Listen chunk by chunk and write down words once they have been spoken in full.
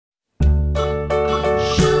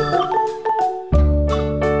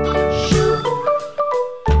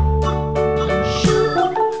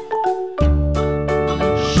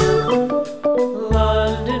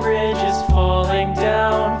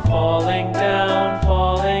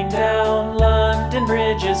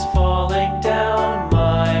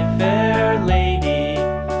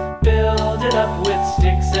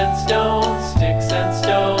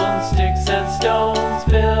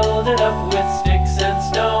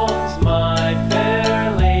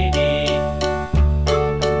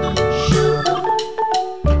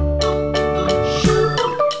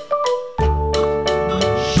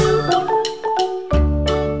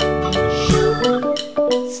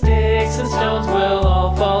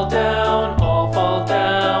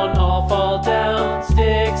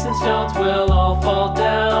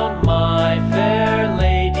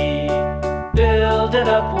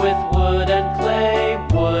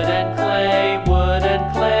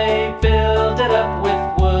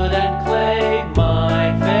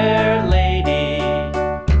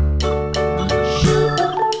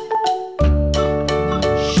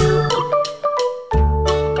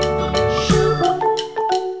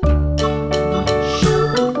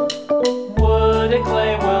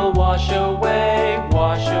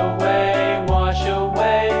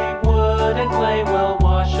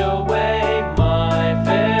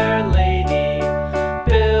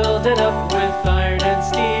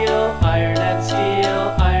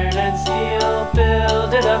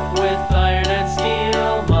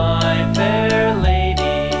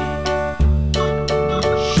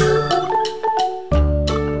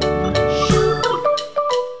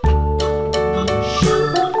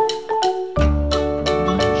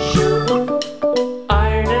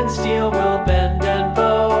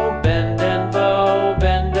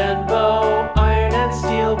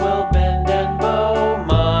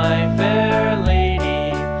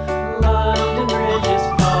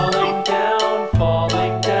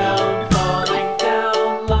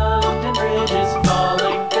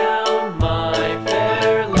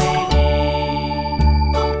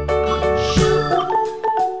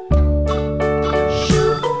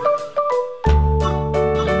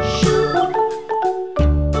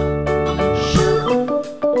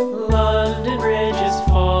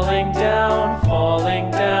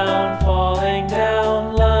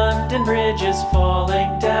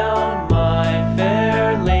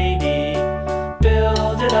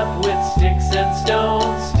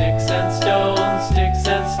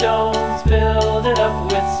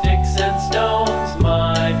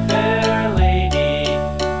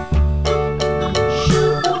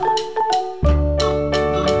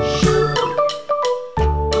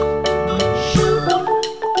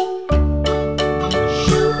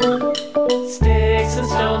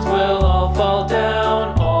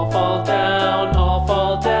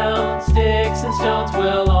Sticks and stones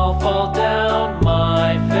will all fall down,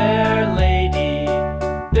 my fair lady.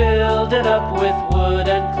 Build it up with wood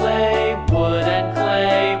and clay, wood and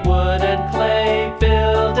clay, wood and clay.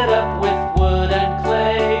 Build it up with wood and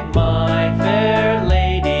clay, my fair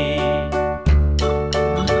lady.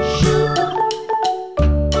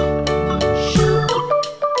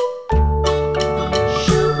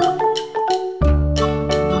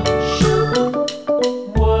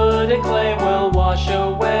 Wood and clay will wash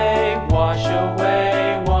away, wash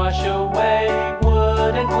away, wash away.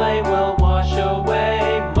 Wood and clay will wash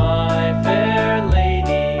away, my fair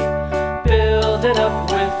lady. Build it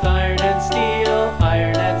up with iron and steel,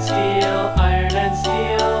 iron and steel, iron and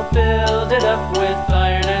steel. Build it up with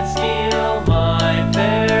iron and steel, my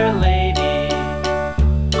fair lady.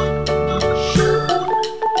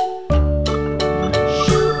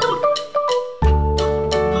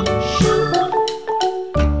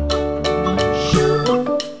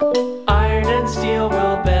 Iron and steel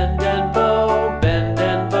will bend and bow, bend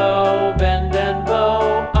and bow, bend and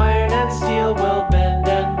bow. Iron and steel will bend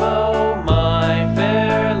and bow, my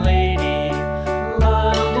fair lady.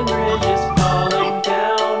 London Bridge is falling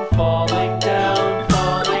down, falling down,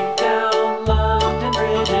 falling down. London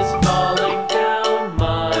Bridge is falling down,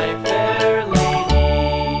 my fair lady.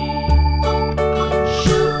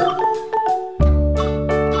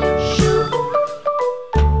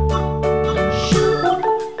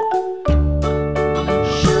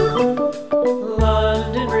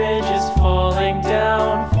 London Bridge is falling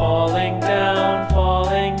down, falling down,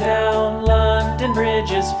 falling down. London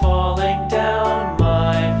Bridge is falling down,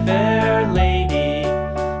 my fair lady.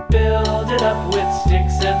 Build it up with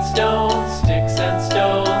sticks and stones, sticks and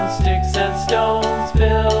stones, sticks and stones.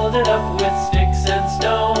 Build it up with sticks and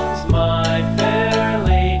stones, my fair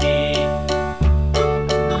lady.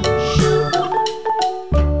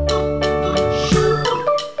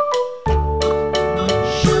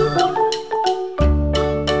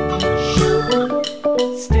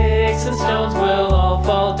 Sticks and stones will all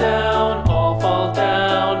fall down, all fall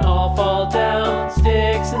down, all fall down.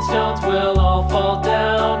 Sticks and stones will all fall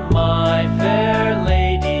down, my fair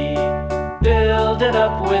lady. Build it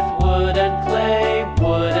up with wood